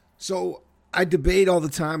So I debate all the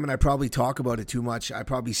time, and I probably talk about it too much. I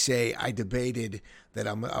probably say I debated that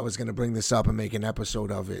I was going to bring this up and make an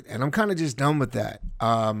episode of it, and I'm kind of just done with that.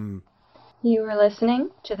 You are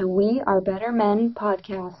listening to the We Are Better Men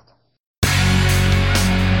podcast.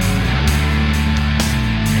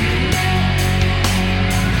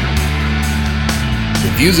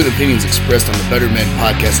 The views and opinions expressed on the Better Men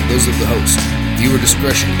podcast are those of the host. Viewer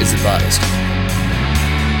discretion is advised.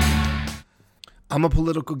 I'm a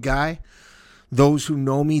political guy. Those who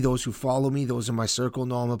know me, those who follow me, those in my circle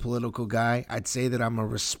know I'm a political guy. I'd say that I'm a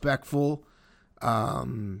respectful,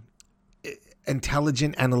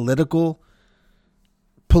 intelligent, analytical,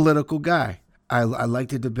 political guy. I like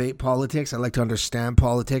to debate politics. I like to understand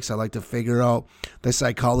politics. I like to figure out the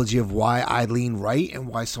psychology of why I lean right and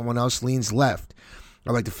why someone else leans left.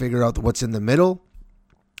 I like to figure out what's in the middle.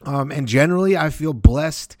 And generally, I feel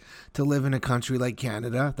blessed to live in a country like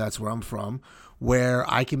Canada, that's where I'm from,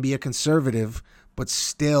 where I can be a conservative, but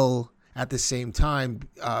still at the same time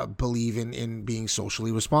believe in being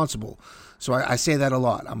socially responsible. So I say that a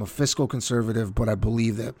lot. I'm a fiscal conservative, but I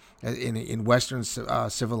believe that in Western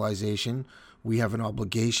civilization, we have an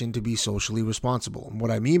obligation to be socially responsible. And what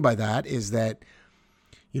I mean by that is that,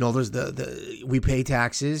 there's we pay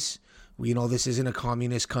taxes. This isn't a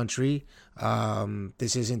communist country.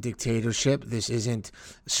 This isn't dictatorship. This isn't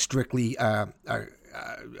strictly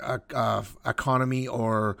economy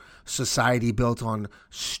or society built on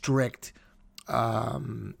strict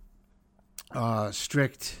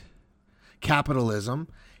capitalism.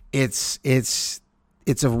 It's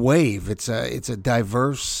a wave. It's a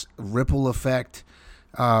diverse ripple effect,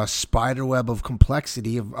 spider web of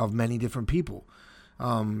complexity of many different people.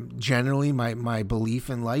 Generally, my belief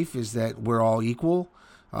in life is that we're all equal.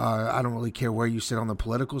 I don't really care where you sit on the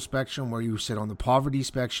political spectrum, where you sit on the poverty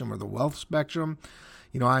spectrum or the wealth spectrum.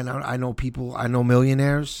 I know people, I know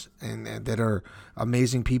millionaires and that are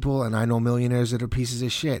amazing people, and I know millionaires that are pieces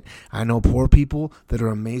of shit. I know poor people that are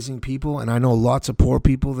amazing people, and I know lots of poor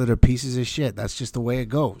people that are pieces of shit. That's just the way it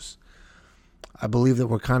goes. I believe that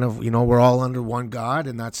we're kind of, we're all under one God,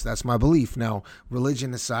 and that's my belief. Now,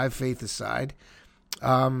 religion aside, faith aside,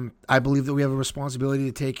 I believe that we have a responsibility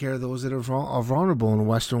to take care of those that are vulnerable in the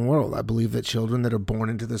Western world. I believe that children that are born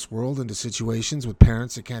into this world, into situations with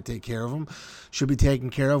parents that can't take care of them, should be taken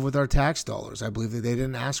care of with our tax dollars. I believe that they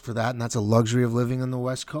didn't ask for that, and that's a luxury of living on the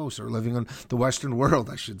West Coast, or living on the Western world,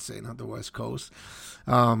 I should say, not the West Coast.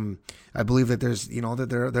 I believe that there's,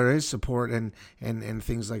 that there is support and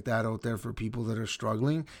things like that out there for people that are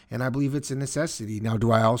struggling, and I believe it's a necessity. Now,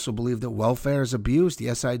 do I also believe that welfare is abused?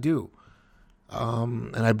 Yes, I do.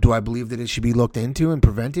 Do I believe that it should be looked into and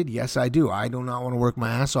prevented? Yes, I do. I do not want to work my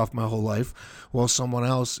ass off my whole life while someone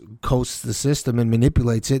else coasts the system and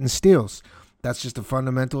manipulates it and steals. That's just the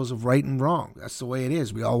fundamentals of right and wrong. That's the way it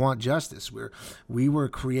is. We all want justice. We were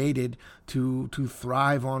created to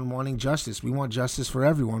thrive on wanting justice. We want justice for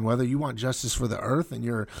everyone, whether you want justice for the earth and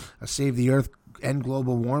you're a save the earth, end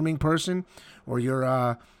global warming person, or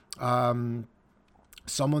you're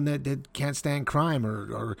someone that can't stand crime,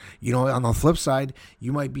 or on the flip side,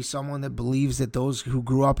 you might be someone that believes that those who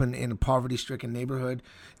grew up in a poverty-stricken neighborhood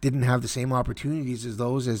didn't have the same opportunities as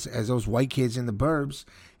those white kids in the burbs,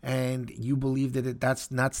 and you believe that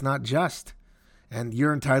that's not just, and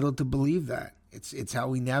you're entitled to believe that. It's how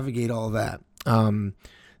we navigate all of that.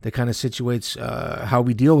 That kind of situates how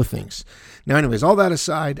we deal with things. Now, anyways, all that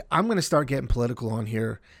aside, I'm going to start getting political on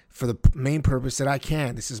here for the main purpose that I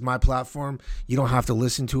can. This is my platform. You don't have to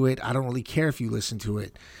listen to it. I don't really care if you listen to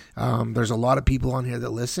it. There's a lot of people on here that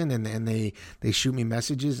listen, and they shoot me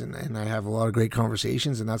messages, and I have a lot of great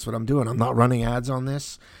conversations, and that's what I'm doing. I'm not running ads on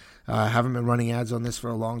this. I haven't been running ads on this for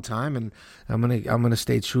a long time, and I'm gonna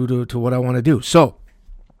stay true to what I want to do. So,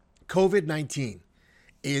 COVID-19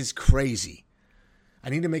 is crazy. I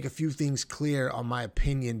need to make a few things clear on my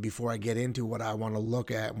opinion before I get into what I want to look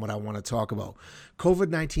at and what I want to talk about.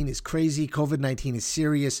 COVID-19 is crazy. COVID-19 is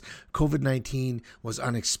serious. COVID-19 was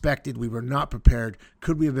unexpected. We were not prepared.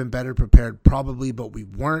 Could we have been better prepared? Probably, but we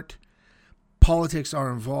weren't. Politics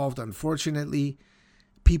are involved, unfortunately.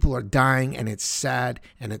 People are dying, and it's sad,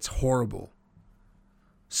 and it's horrible.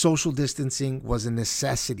 Social distancing was a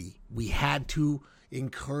necessity. We had to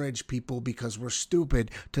encourage people, because we're stupid,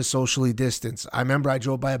 to socially distance. I remember I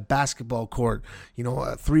drove by a basketball court,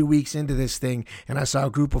 3 weeks into this thing, and I saw a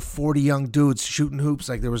group of 40 young dudes shooting hoops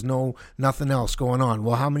like there was nothing else going on.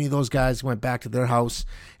 Well, how many of those guys went back to their house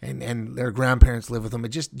and their grandparents live with them?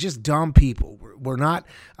 It's just dumb people. We're not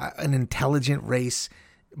an intelligent race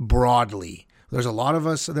broadly. There's a lot of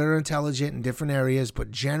us that are intelligent in different areas, but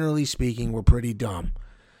generally speaking, we're pretty dumb.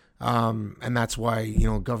 And that's why,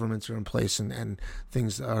 governments are in place and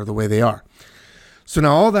things are the way they are. So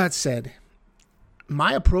now all that said,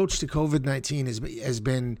 my approach to COVID-19 has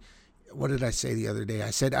been, what did I say the other day?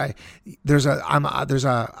 I said there's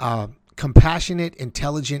a compassionate,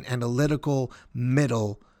 intelligent, analytical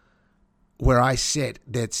middle where I sit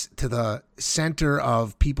that's to the center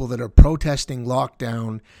of people that are protesting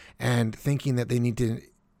lockdown and thinking that they need to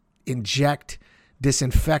inject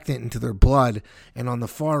disinfectant into their blood, and on the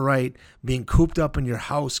far right, being cooped up in your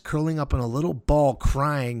house, curling up in a little ball,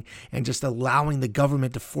 crying, and just allowing the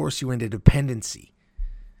government to force you into dependency.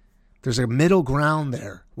 There's a middle ground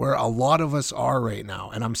there where a lot of us are right now.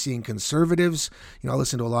 And I'm seeing conservatives, I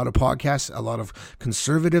listen to a lot of podcasts, a lot of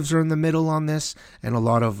conservatives are in the middle on this, and a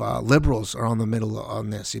lot of liberals are on the middle on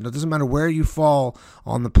this. It doesn't matter where you fall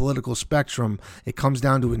on the political spectrum, it comes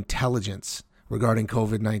down to intelligence regarding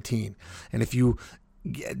COVID-19. And if you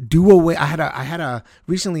do away,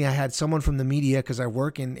 recently I had someone from the media, because I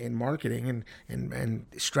work in marketing and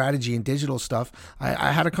strategy and digital stuff.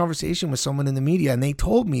 I had a conversation with someone in the media, and they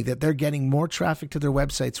told me that they're getting more traffic to their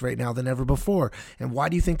websites right now than ever before. And why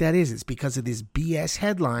do you think that is? It's because of these BS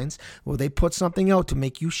headlines where they put something out to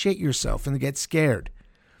make you shit yourself and get scared.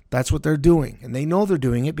 That's what they're doing. And they know they're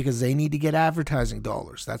doing it because they need to get advertising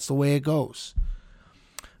dollars. That's the way it goes.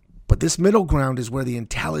 But this middle ground is where the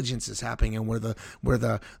intelligence is happening and where the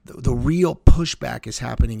real pushback is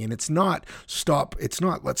happening. And it's not let's stop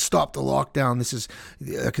the lockdown. This is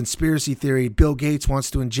a conspiracy theory. Bill Gates wants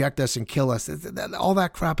to inject us and kill us. All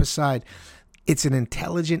that crap aside, it's an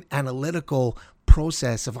intelligent, analytical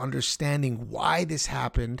process of understanding why this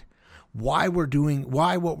happened, why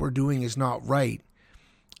what we're doing is not right,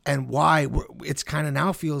 and why it's kind of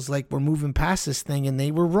now feels like we're moving past this thing and they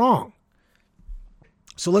were wrong.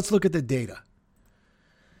 So let's look at the data.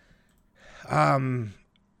 I'm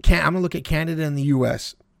going to look at Canada and the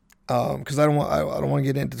U.S. Because I don't want to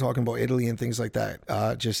get into talking about Italy and things like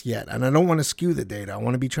that just yet. And I don't want to skew the data. I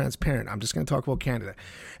want to be transparent. I'm just going to talk about Canada.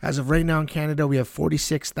 As of right now in Canada, we have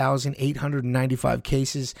 46,895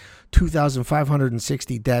 cases,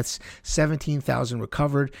 2,560 deaths, 17,000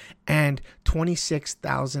 recovered, and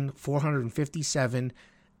 26,457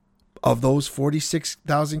 of those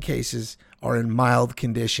 46,000 cases are in mild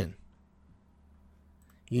condition.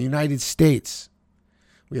 In the United States,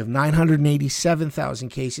 we have 987,000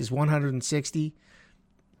 cases, 160,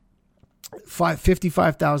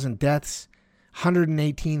 55,000 deaths,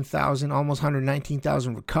 118,000, almost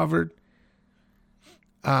 119,000 recovered,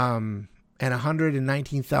 and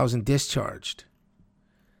 119,000 discharged.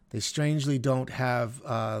 They strangely don't have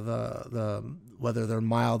the whether they're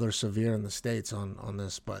mild or severe in the States on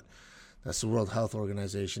this, but that's the World Health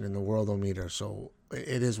Organization and the Worldometer, so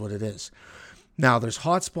it is what it is. Now, there's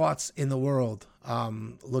hotspots in the world.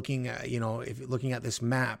 Looking at, if you're looking at this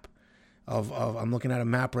map I'm looking at a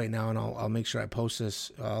map right now, and I'll make sure I post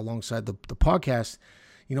this alongside the podcast.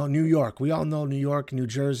 New York. We all know New York, New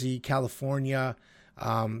Jersey, California.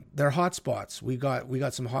 They're hotspots. We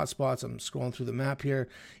got some hotspots. I'm scrolling through the map here.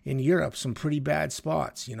 In Europe, some pretty bad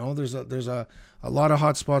spots. There's a lot of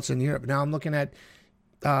hotspots in Europe. Now I'm looking at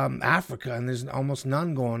Africa, and there's almost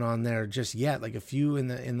none going on there just yet. Like a few in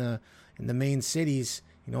the main cities.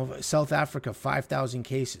 South Africa, 5,000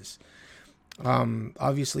 cases.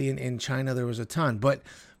 Obviously in China there was a ton. But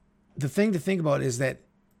the thing to think about is that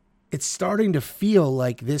it's starting to feel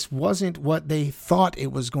like this wasn't what they thought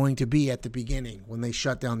it was going to be at the beginning when they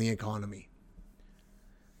shut down the economy.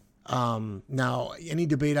 Now, any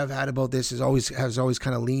debate I've had about this has always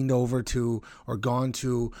kind of leaned over to or gone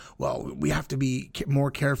to, well, we have to be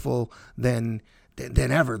more careful than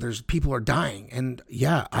ever. People are dying. And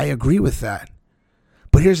yeah, I agree with that.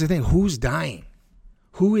 But here's the thing. Who's dying?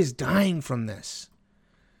 Who is dying from this?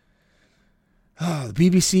 The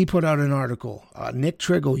BBC put out an article. Nick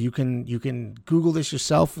Triggle, you can Google this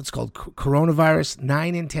yourself. It's called Coronavirus.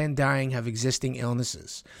 9 in 10 dying have existing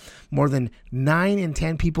illnesses. More than 9 in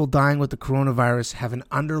 10 people dying with the coronavirus have an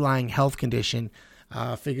underlying health condition.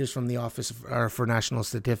 Figures from the Office for National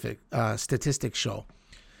Statistics show.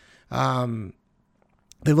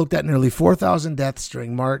 They looked at nearly 4,000 deaths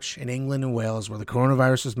during March in England and Wales, where the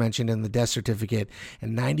coronavirus was mentioned in the death certificate,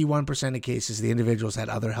 and 91% of cases, the individuals had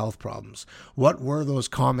other health problems. What were those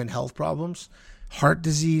common health problems? Heart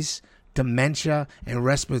disease, dementia, and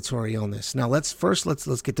respiratory illness. Now, let's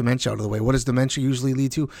get dementia out of the way. What does dementia usually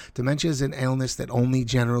lead to? Dementia is an illness that only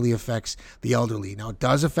generally affects the elderly. Now, it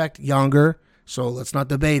does affect younger, so let's not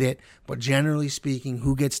debate it, but generally speaking,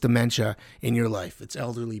 who gets dementia in your life? It's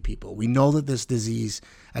elderly people. We know that this disease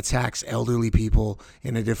attacks elderly people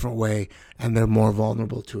in a different way, and they're more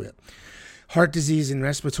vulnerable to it. heart disease and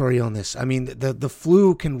respiratory illness. I mean, the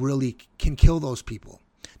flu can kill those people.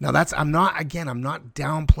 Now I'm not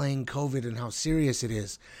downplaying COVID and how serious it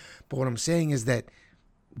is. But what I'm saying is that,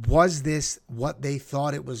 was this what they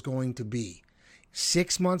thought it was going to be?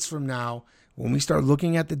 6 months from now, when we start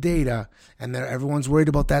looking at the data and everyone's worried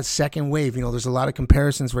about that second wave, there's a lot of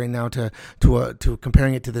comparisons right now to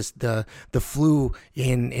comparing it to the flu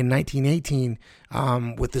in 1918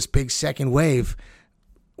 with this big second wave.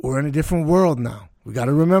 We're in a different world now. We got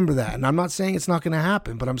to remember that. And I'm not saying it's not going to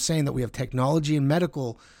happen, but I'm saying that we have technology and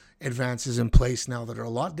medical advances in place now that are a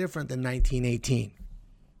lot different than 1918.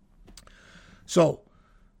 So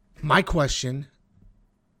my question,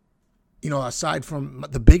 aside from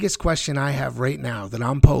the biggest question I have right now that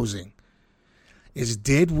I'm posing is,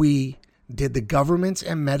 did the governments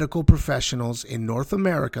and medical professionals in North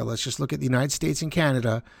America, let's just look at the United States and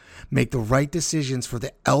Canada, make the right decisions for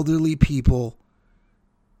the elderly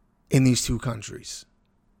in these two countries?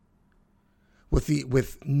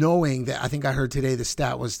 With knowing that, I think I heard today the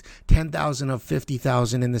stat was 10,000 of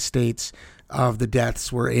 50,000 in the States of the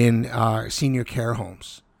deaths were in senior care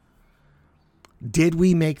homes. Did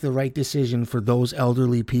we make the right decision for those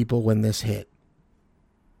elderly people when this hit?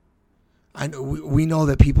 We know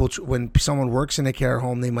that people, when someone works in a care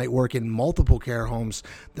home, they might work in multiple care homes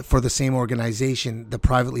for the same organization, the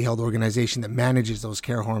privately held organization that manages those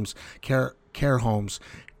care homes,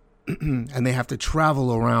 and they have to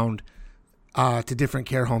travel around to different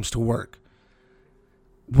care homes to work.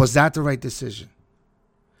 Was that the right decision?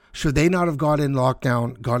 Should they not have got into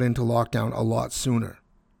lockdown a lot sooner?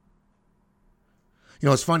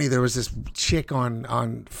 It's funny, there was this chick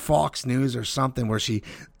on Fox News or something where she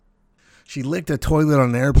licked a toilet on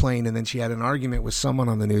an airplane, and then she had an argument with someone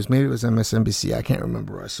on the news. Maybe it was MSNBC. I can't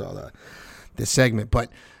remember where I saw this segment. But,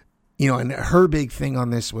 and her big thing on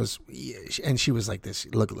this was, and she was like this,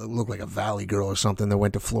 looked like a valley girl or something that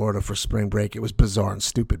went to Florida for spring break. It was bizarre and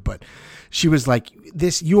stupid. But she was like,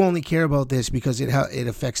 this, you only care about this because it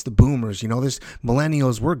affects the boomers. This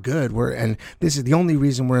millennials, we're good. And this is the only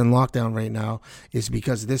reason we're in lockdown right now is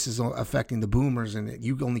because this is affecting the boomers, and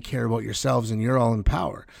you only care about yourselves and you're all in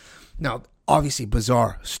power. Now, obviously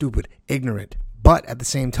bizarre, stupid, ignorant, but at the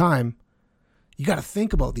same time, you got to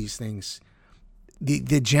think about these things.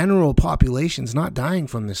 The general population's not dying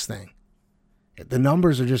from this thing. The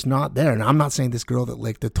numbers are just not there. And I'm not saying this girl that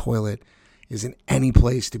licked the toilet is in any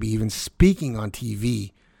place to be even speaking on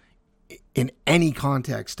TV in any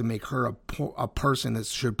context to make her a person that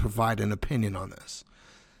should provide an opinion on this,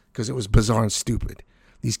 because it was bizarre and stupid.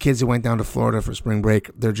 These kids that went down to Florida for spring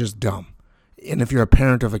break, they're just dumb. And if you're a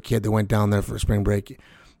parent of a kid that went down there for spring break,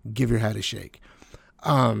 give your head a shake.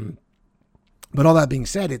 But all that being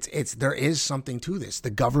said, there is something to this. The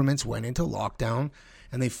governments went into lockdown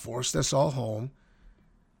and they forced us all home.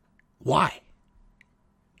 Why?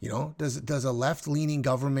 Does a left-leaning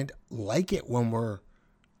government like it when we're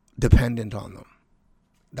dependent on them?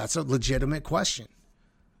 That's a legitimate question.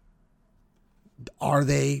 Are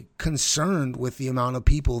they concerned with the amount of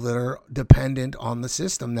people that are dependent on the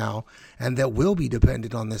system now and that will be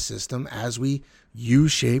dependent on this system as we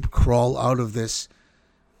U-shape crawl out of this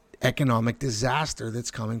economic disaster that's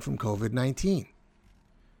coming from COVID-19?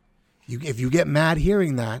 If you get mad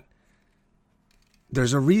hearing that,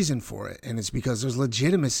 there's a reason for it, and it's because there's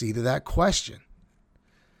legitimacy to that question.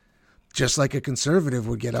 Just like a conservative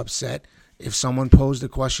would get upset if someone posed a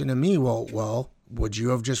question to me, well, would you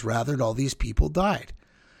have just rathered all these people died?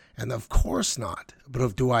 And of course not.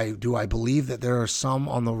 But do I believe that there are some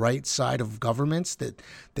on the right side of governments that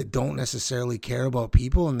don't necessarily care about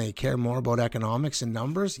people and they care more about economics and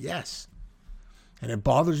numbers? Yes. And it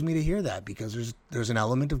bothers me to hear that, because there's an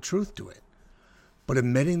element of truth to it. But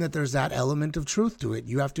admitting that there's that element of truth to it,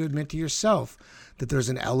 you have to admit to yourself that there's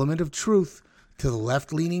an element of truth to the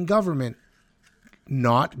left-leaning government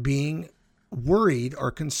not being worried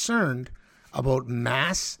or concerned about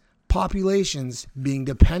mass populations being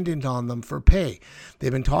dependent on them for pay.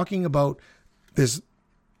 They've been talking about this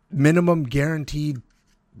minimum guaranteed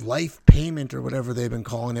life payment or whatever they've been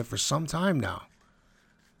calling it for some time now.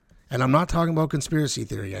 And I'm not talking about conspiracy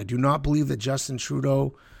theory. I do not believe that Justin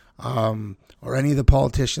Trudeau or any of the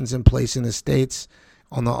politicians in place in the States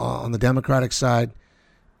on the Democratic side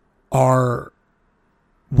are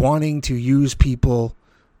wanting to use people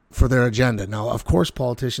for their agenda. Now, of course,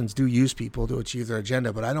 politicians do use people to achieve their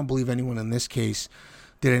agenda, but I don't believe anyone in this case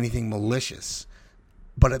did anything malicious.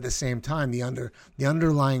 But at the same time, the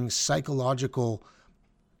underlying psychological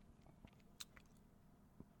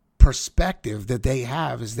perspective that they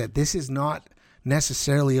have is that this is not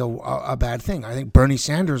necessarily a bad thing. I think Bernie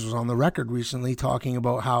Sanders was on the record recently talking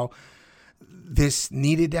about how this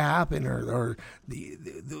needed to happen, or the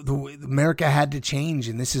America had to change,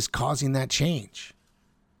 and this is causing that change.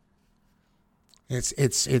 There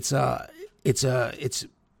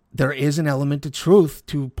is an element of truth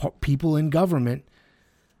to people in government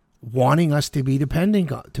wanting us to be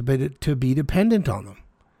dependent on them,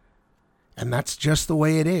 and that's just the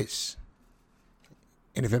way it is.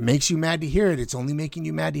 And if it makes you mad to hear it, it's only making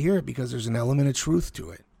you mad to hear it because there's an element of truth to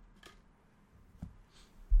it.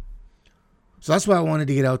 So that's why I wanted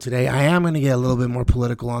to get out today. I am going to get a little bit more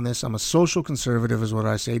political on this. I'm a social conservative is what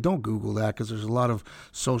I say. Don't Google that, because there's a lot of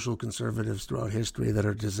social conservatives throughout history that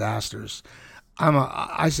are disasters.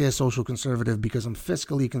 I say a social conservative because I'm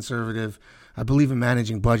fiscally conservative. I believe in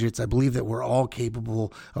managing budgets. I believe that we're all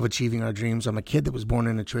capable of achieving our dreams. I'm a kid that was born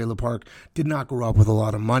in a trailer park, did not grow up with a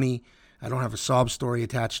lot of money. I don't have a sob story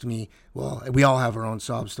attached to me. Well, we all have our own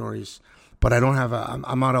sob stories, but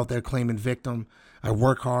I'm not out there claiming victim. I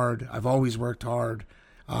work hard. I've always worked hard.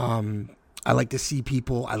 I like to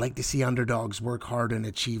see underdogs work hard and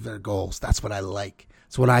achieve their goals. That's what I like.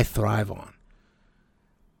 It's what I thrive on.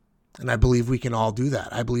 And I believe we can all do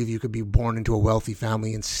that. I believe you could be born into a wealthy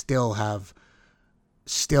family and still have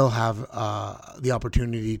the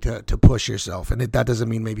opportunity to push yourself. And that doesn't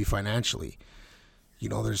mean maybe financially. You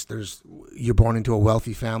know, you're born into a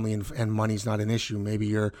wealthy family and money's not an issue. Maybe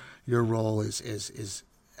your role is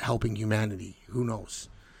helping humanity. Who knows?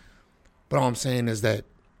 But all I'm saying is that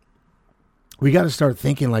we got to start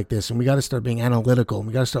thinking like this, and we got to start being analytical, and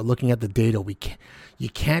we got to start looking at the data. You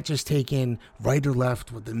can't just take in right or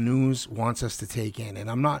left what the news wants us to take in. And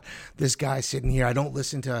I'm not this guy sitting here. I don't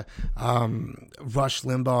listen to Rush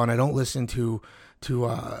Limbaugh, and I don't listen to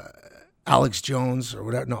Alex Jones or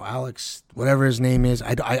whatever. No, Alex, whatever his name is.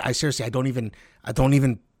 I seriously, I don't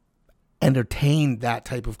even entertain that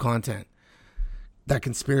type of content. That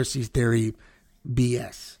conspiracy theory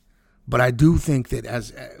BS. But I do think that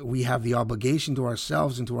as we have the obligation to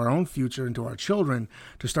ourselves and to our own future and to our children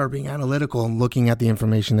to start being analytical and looking at the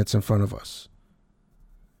information that's in front of us.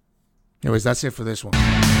 Anyways, that's it for this one.